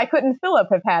 Why couldn't Philip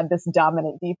have had this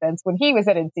dominant defense when he was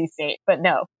at NC State? But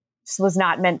no. Just was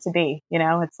not meant to be,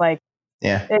 it's like,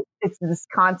 it's this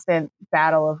constant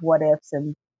battle of what ifs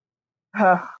and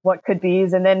what could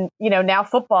be's. And then, now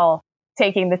football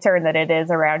taking the turn that it is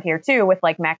around here too, with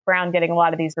like Mac Brown getting a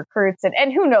lot of these recruits,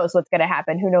 and who knows what's going to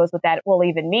happen? Who knows what that will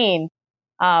even mean?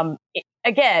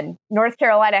 Again, North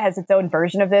Carolina has its own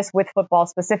version of this with football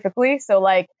specifically. So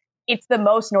like, it's the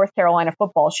most North Carolina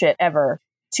football shit ever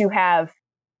to have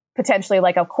potentially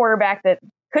like a quarterback that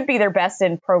could be their best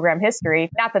in program history.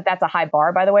 Not that that's a high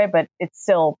bar, by the way, but it's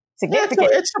still significant.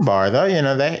 Yeah, it's a bar though.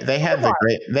 They had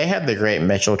the great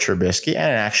Mitchell Trubisky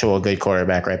and an actual good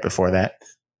quarterback right before that.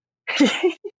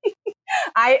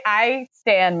 I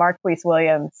stand Marquise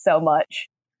Williams so much,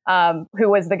 who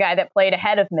was the guy that played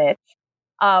ahead of Mitch.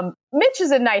 Mitch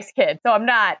is a nice kid, so I'm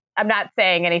not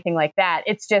saying anything like that.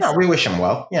 It's just, no, we wish him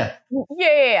well.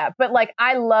 Yeah. But like,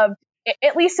 I loved,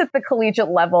 at least at the collegiate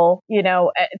level,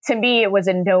 to me, it was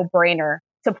a no-brainer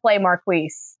to play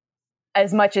Marquise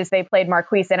as much as they played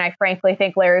Marquise. And I frankly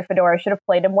think Larry Fedora should have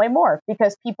played him way more,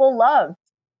 because people loved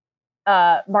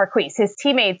Marquise. His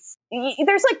teammates,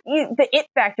 there's like the it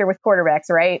factor with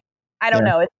quarterbacks, right? I don't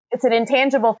know. It's an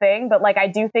intangible thing, but like, I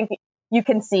do think you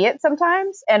can see it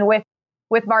sometimes. And with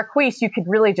Marquise, you could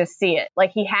really just see it.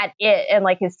 Like, he had it, and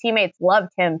like his teammates loved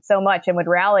him so much and would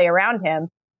rally around him.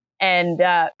 And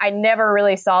I never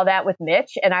really saw that with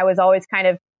Mitch. And I was always kind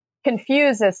of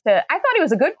confused as to, I thought he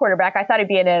was a good quarterback. I thought he'd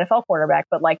be an NFL quarterback,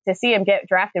 but like, to see him get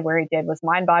drafted where he did was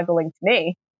mind boggling to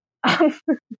me.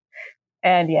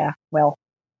 And yeah, well,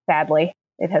 sadly,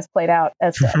 it has played out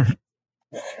as such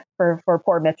for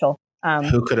poor Mitchell.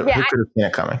 Who could have seen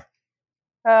it coming?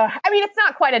 I mean, it's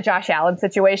not quite a Josh Allen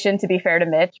situation, to be fair to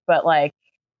Mitch, but like,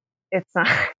 it's not.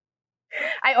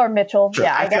 Or Mitchell. Sure.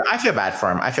 Yeah, I feel bad for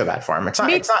him. It's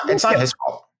not his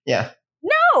fault. Yeah.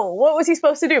 No, what was he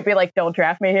supposed to do? Be like, don't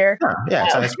draft me here? No, yeah,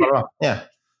 it's not his fault at all. Yeah.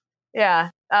 Yeah.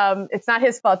 It's not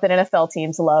his fault that NFL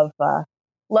teams love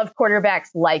quarterbacks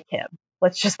like him.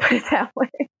 Let's just put it that way.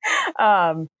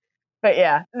 But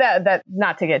yeah, that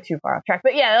not to get too far off track.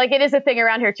 But yeah, like it is a thing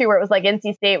around here too, where it was like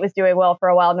NC State was doing well for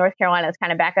a while. North Carolina was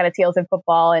kind of back on its heels in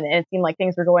football, and it seemed like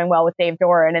things were going well with Dave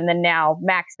Doran. And then now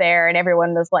Mac's there, and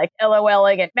everyone was like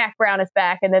LOLing, and Mac Brown is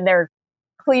back, and then they're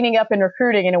cleaning up and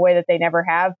recruiting in a way that they never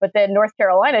have. But then North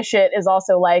Carolina shit is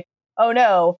also like, oh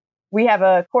no, we have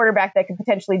a quarterback that could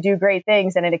potentially do great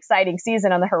things and an exciting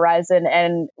season on the horizon,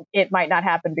 and it might not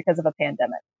happen because of a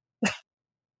pandemic.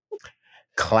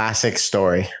 Classic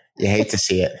story. You hate to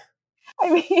see it.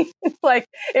 I mean, it's like,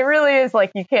 it really is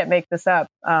like, you can't make this up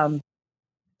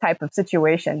type of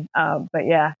situation. But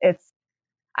yeah,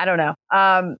 I don't know.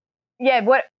 Yeah.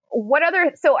 What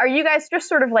other, so are you guys just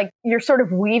sort of like, you're sort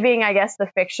of weaving, I guess, the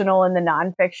fictional and the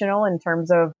non-fictional in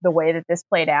terms of the way that this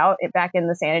played out back in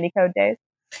the Sanity Code days?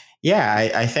 Yeah,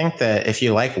 I think that if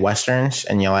you like Westerns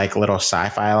and you like little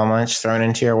sci-fi elements thrown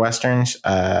into your Westerns,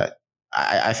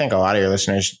 I think a lot of your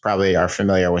listeners probably are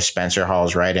familiar with Spencer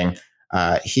Hall's writing.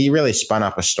 He really spun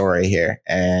up a story here.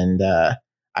 And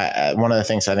one of the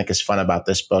things I think is fun about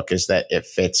this book is that it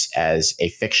fits as a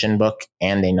fiction book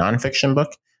and a nonfiction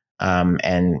book.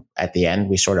 And at the end,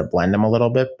 we sort of blend them a little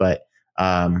bit, but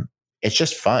it's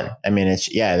just fun. I mean,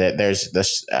 there's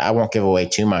this, I won't give away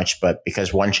too much, but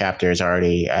because one chapter is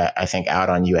already, I think, out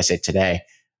on USA Today,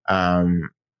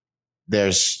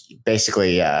 there's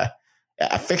basically a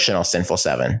fictional Sinful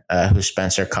Seven who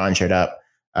Spencer conjured up,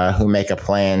 who make a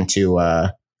plan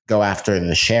to go after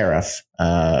the sheriff,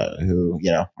 who,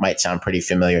 might sound pretty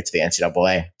familiar to the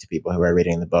NCAA, to people who are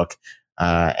reading the book,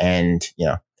 and,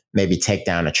 maybe take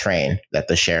down a train that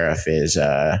the sheriff is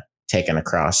taken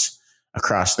across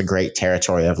the great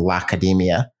territory of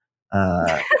L'Academia.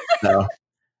 So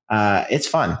it's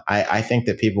fun. I think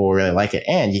that people will really like it.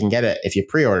 And you can get it, if you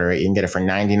pre-order it, you can get it for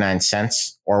 99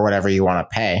 cents or whatever you want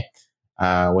to pay,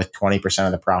 with 20%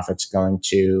 of the profits going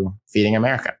to Feeding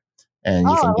America. And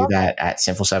you can do that at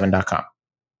sinful7.com.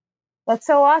 That's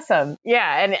so awesome.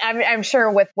 Yeah. And I'm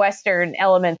sure with Western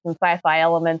elements and sci-fi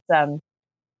elements,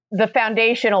 the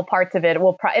foundational parts of it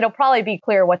it'll probably be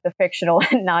clear what the fictional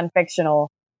and non-fictional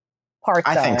parts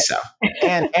are. I think so.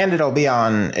 And it'll be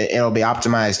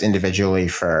optimized individually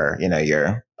for,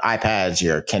 your iPads,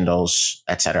 your Kindles,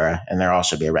 etc. And there'll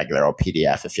also be a regular old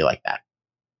PDF if you like that.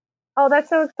 Oh, that's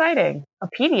so exciting. A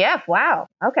PDF. Wow.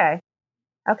 Okay.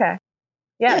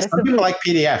 Yeah. Some people like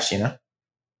PDFs,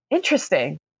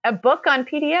 Interesting. A book on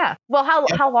PDF. Well,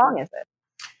 how long is it?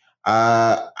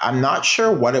 I'm not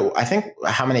sure I think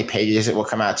how many pages it will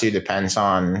come out to depends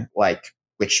on like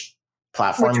which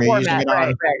platform you're using it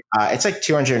on. Right. It's like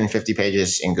 250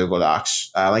 pages in Google Docs,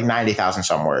 like 90,000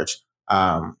 some words.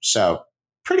 So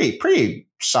pretty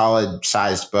solid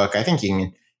sized book. I think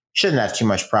you shouldn't have too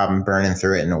much problem burning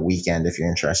through it in a weekend if you're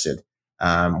interested.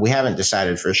 We haven't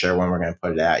decided for sure when we're going to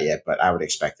put it out yet, but I would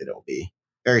expect that it'll be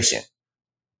very soon.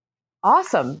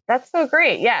 Awesome. That's so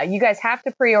great. Yeah. You guys have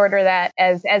to pre-order that.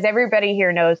 As everybody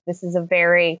here knows, this is a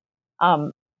very,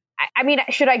 I mean,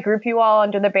 should I group you all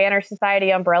under the Banner Society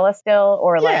umbrella still?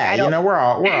 Or like, I don't know. We're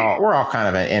all kind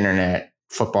of an internet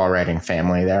football writing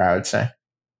family there, I would say.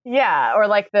 Yeah. Or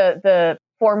like the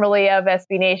formerly of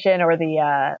SB Nation, or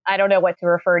the, I don't know what to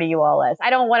refer to you all as. I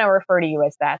don't want to refer to you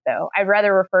as that though. I'd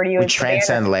rather refer to you as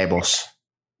transcend labels.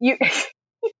 You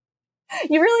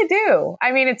really do.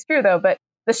 I mean, it's true though, but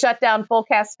the Shutdown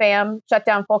Fullcast is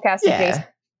based,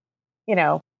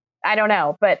 I don't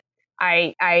know, but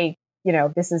I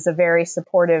this is a very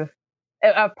supportive,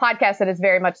 a podcast that is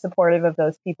very much supportive of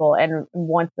those people and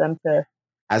wants them to.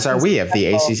 As are we of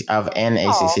the ACC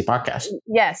podcast.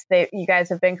 Yes, you guys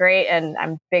have been great, and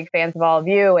I'm big fans of all of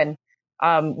you, and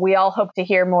we all hope to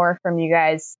hear more from you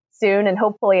guys soon, and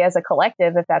hopefully as a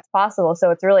collective, if that's possible. So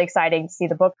it's really exciting to see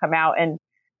the book come out and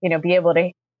be able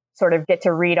to sort of get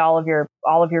to read all of your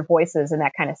voices in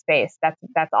that kind of space.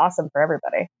 That's awesome for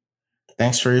everybody.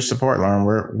 Thanks for your support, Lauren.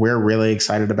 We're really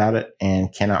excited about it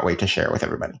and cannot wait to share it with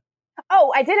everybody.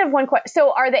 Oh, I did have one question.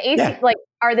 So are the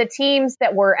are the teams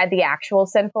that were at the actual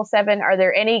Sinful Seven, are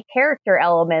there any character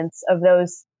elements of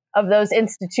those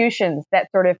institutions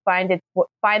that sort of find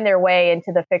their way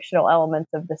into the fictional elements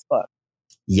of this book?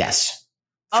 Yes,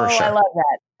 for sure. I love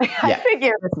that. I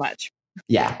figured as much.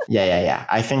 Yeah.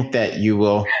 I think that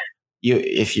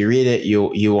if you read it,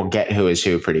 you will get who is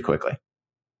who pretty quickly.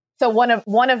 So one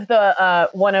of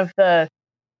the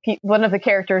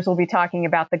characters will be talking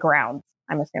about the grounds,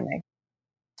 I'm assuming.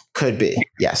 Could be,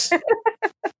 yes.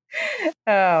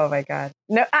 Oh my God.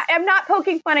 No, I'm not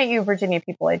poking fun at you, Virginia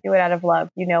people. I do it out of love.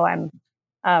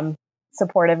 I'm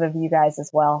supportive of you guys as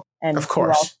well. And of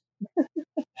course.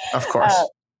 Of course.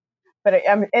 but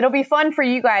it'll be fun for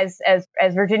you guys as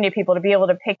Virginia people to be able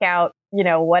to pick out,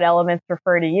 what elements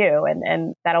refer to you,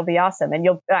 and that'll be awesome. And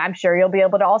I'm sure you'll be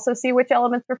able to also see which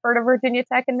elements refer to Virginia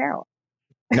Tech and Maryland.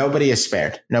 Nobody is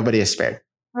spared. Nobody is spared.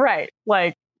 Right.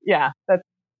 Like, yeah,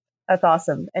 that's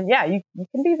awesome. And yeah, you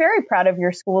can be very proud of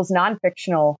your school's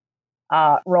non-fictional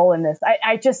role in this.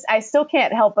 I still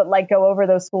can't help but like go over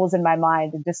those schools in my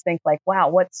mind and just think like, wow,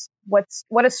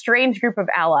 what a strange group of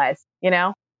allies,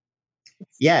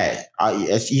 Yeah,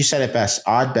 you said it best.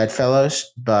 Odd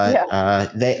bedfellows,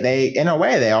 but they in a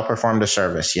way they all performed a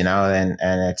service, and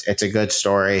it's a good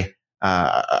story,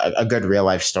 a good real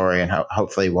life story, and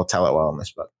hopefully we'll tell it well in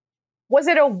this book. Was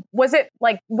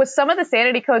some of the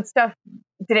sanity code stuff?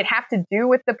 Did it have to do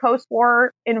with the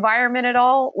post-war environment at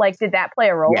all? Like, did that play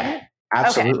a role? Yeah,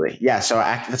 absolutely. Okay. Yeah, so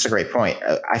that's a great point.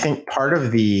 I think part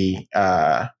of the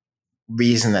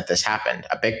reason that this happened,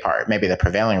 a big part, maybe the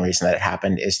prevailing reason that it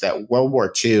happened, is that World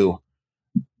War II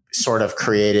sort of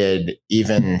created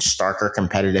even starker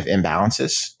competitive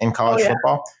imbalances in college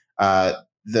football.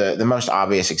 The most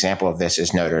obvious example of this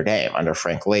is Notre Dame under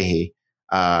Frank Leahy.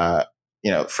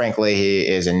 Frank Leahy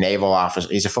is a naval officer.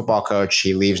 He's a football coach.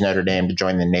 He leaves Notre Dame to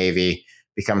join the Navy,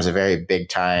 becomes a very big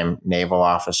time naval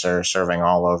officer, serving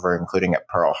all over, including at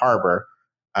Pearl Harbor.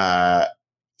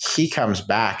 He comes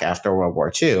back after World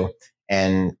War II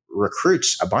and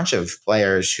recruits a bunch of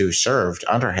players who served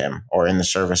under him or in the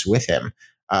service with him,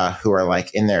 who are like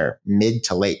in their mid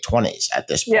to late 20s at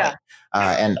this point. Yeah.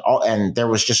 And there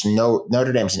was just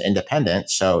Notre Dame's an independent,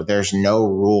 so there's no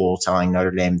rule telling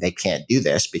Notre Dame they can't do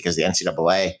this because the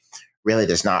NCAA really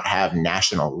does not have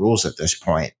national rules at this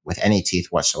point with any teeth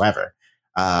whatsoever.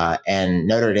 And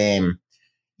Notre Dame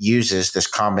uses this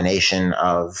combination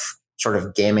of sort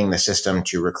of gaming the system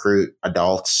to recruit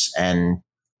adults and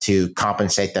to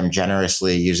compensate them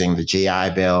generously using the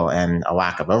GI Bill and a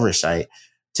lack of oversight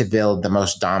to build the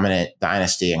most dominant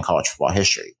dynasty in college football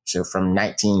history. So from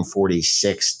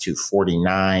 1946 to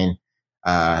 49,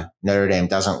 Notre Dame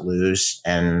doesn't lose.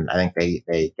 And I think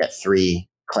they get 3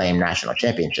 claimed national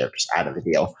championships out of the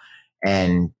deal.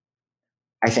 And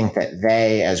I think that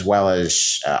they, as well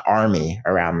as Army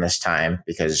around this time,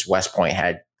 because West Point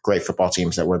had great football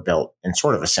teams that were built in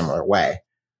sort of a similar way,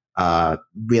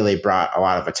 really brought a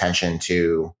lot of attention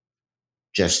to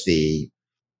just the,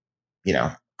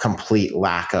 complete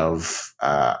lack of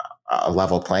a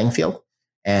level playing field.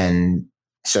 And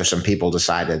so some people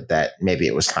decided that maybe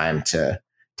it was time to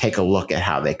take a look at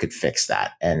how they could fix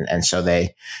that. And so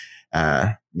they,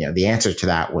 the answer to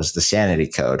that was the Sanity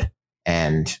Code.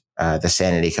 And the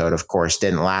Sanity Code, of course,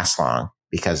 didn't last long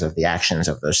because of the actions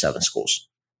of those 7 schools.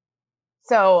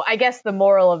 So I guess the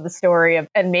moral of the story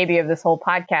and maybe of this whole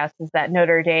podcast is that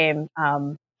Notre Dame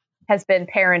has been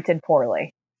parented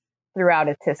poorly throughout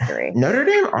its history. Notre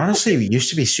Dame honestly used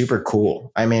to be super cool.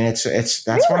 I mean, that's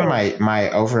really?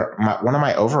 One of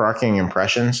my overarching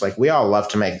impressions. Like, we all love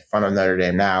to make fun of Notre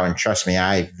Dame now, and trust me,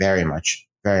 I very much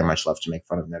love to make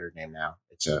fun of Notre Dame now.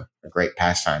 It's a great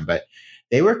pastime, but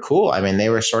they were cool. I mean, they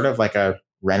were sort of like a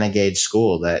renegade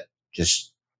school that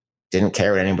just didn't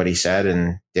care what anybody said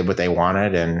and did what they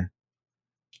wanted and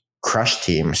crushed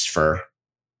teams for,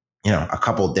 a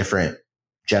couple different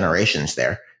generations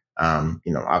there.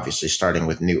 Obviously starting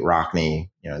with Newt Rockne,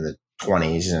 in the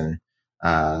 20s, and,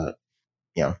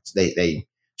 they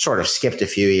sort of skipped a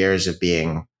few years of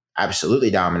being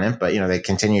absolutely dominant, but, they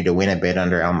continued to win a bit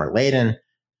under Elmer Layden.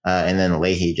 And then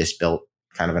Leahy just built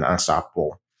kind of an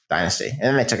unstoppable dynasty. And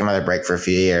then they took another break for a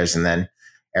few years, and then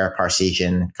Ara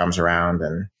Parseghian comes around,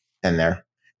 and then they're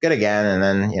good again. And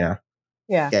then,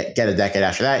 get a decade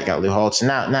after that, you got Lou Holtz. And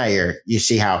now you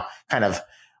see how kind of,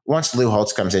 once Lou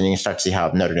Holtz comes in, you start to see how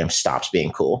Notre Dame stops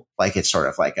being cool. Like, it's sort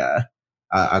of like a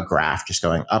graph just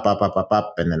going up, up, up, up,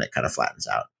 up, and then it kind of flattens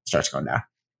out, starts going down.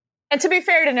 And to be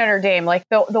fair to Notre Dame, like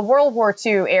the World War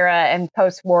II era and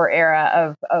post-war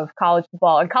era of college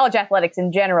football and college athletics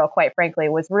in general, quite frankly,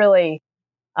 was really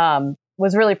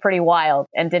pretty wild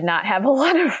and did not have a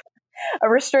lot of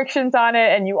restrictions on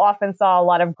it. And you often saw a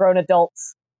lot of grown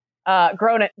adults,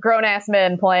 grown ass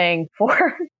men playing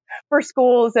for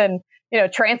schools and,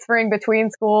 transferring between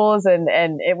schools. And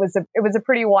it was a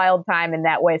pretty wild time in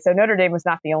that way. So Notre Dame was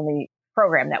not the only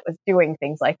program that was doing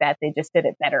things like that. They just did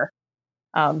it better.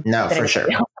 No, for sure.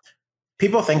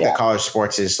 People think that college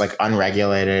sports is like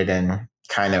unregulated and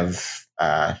kind of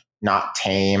not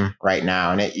tame right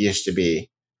now. And it used to be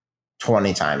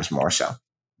 20 times more so.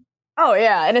 Oh,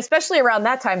 yeah. And especially around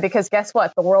that time, because guess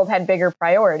what? The world had bigger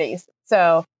priorities.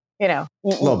 So, a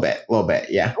little bit.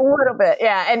 Yeah. A little bit.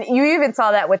 Yeah. And you even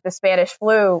saw that with the Spanish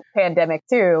flu pandemic,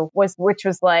 too, which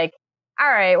was like, all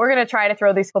right, we're going to try to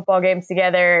throw these football games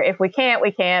together. If we can't,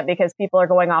 we can't because people are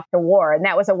going off to war. And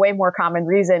that was a way more common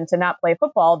reason to not play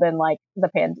football than like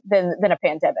than a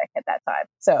pandemic at that time.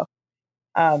 So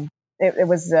it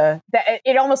was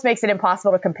it almost makes it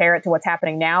impossible to compare it to what's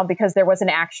happening now because there was an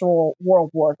actual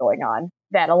world war going on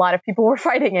that a lot of people were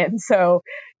fighting in. So,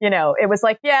 it was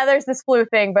like, yeah, there's this flu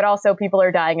thing, but also people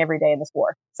are dying every day in this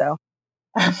war. So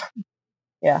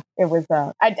yeah, it was,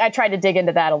 I tried to dig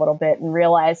into that a little bit and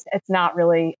realized it's not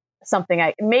really something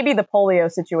maybe the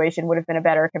polio situation would have been a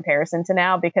better comparison to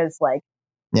now because like,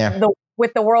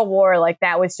 with the World War, like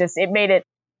that was just,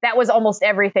 that was almost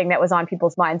everything that was on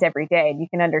people's minds every day. And you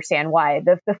can understand why.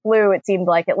 The flu, it seemed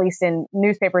like, at least in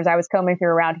newspapers I was combing through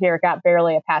around here, it got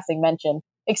barely a passing mention,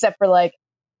 except for like,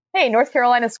 hey, North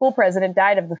Carolina school president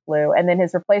died of the flu. And then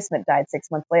his replacement died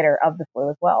 6 months later of the flu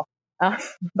as well.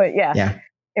 But yeah.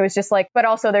 It was just like, but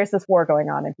also there's this war going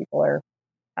on and people are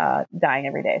dying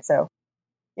every day. So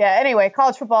yeah, anyway,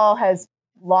 college football has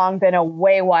long been a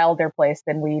way wilder place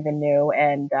than we even knew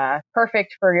and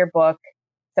perfect for your book.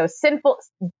 So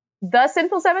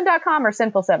thesinful7.com or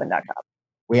sinful7.com?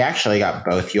 We actually got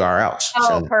both URLs.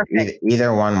 Oh, so perfect.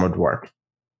 Either one would work.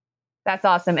 That's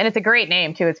awesome. And it's a great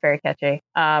name too. It's very catchy.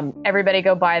 Everybody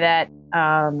go buy that.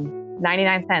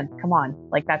 99 cents. Come on.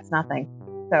 Like that's nothing.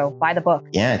 So buy the book.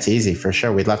 Yeah, it's easy for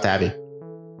sure. We'd love to have you.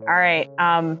 All right.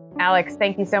 Alex,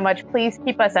 thank you so much. Please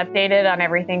keep us updated on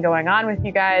everything going on with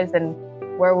you guys and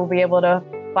where we'll be able to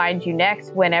find you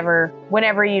next whenever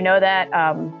you know that.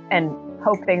 And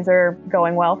hope things are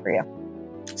going well for you.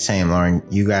 Same, Lauren.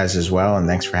 You guys as well. And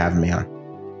thanks for having me on.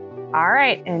 All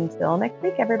right. Until next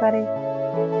week, everybody.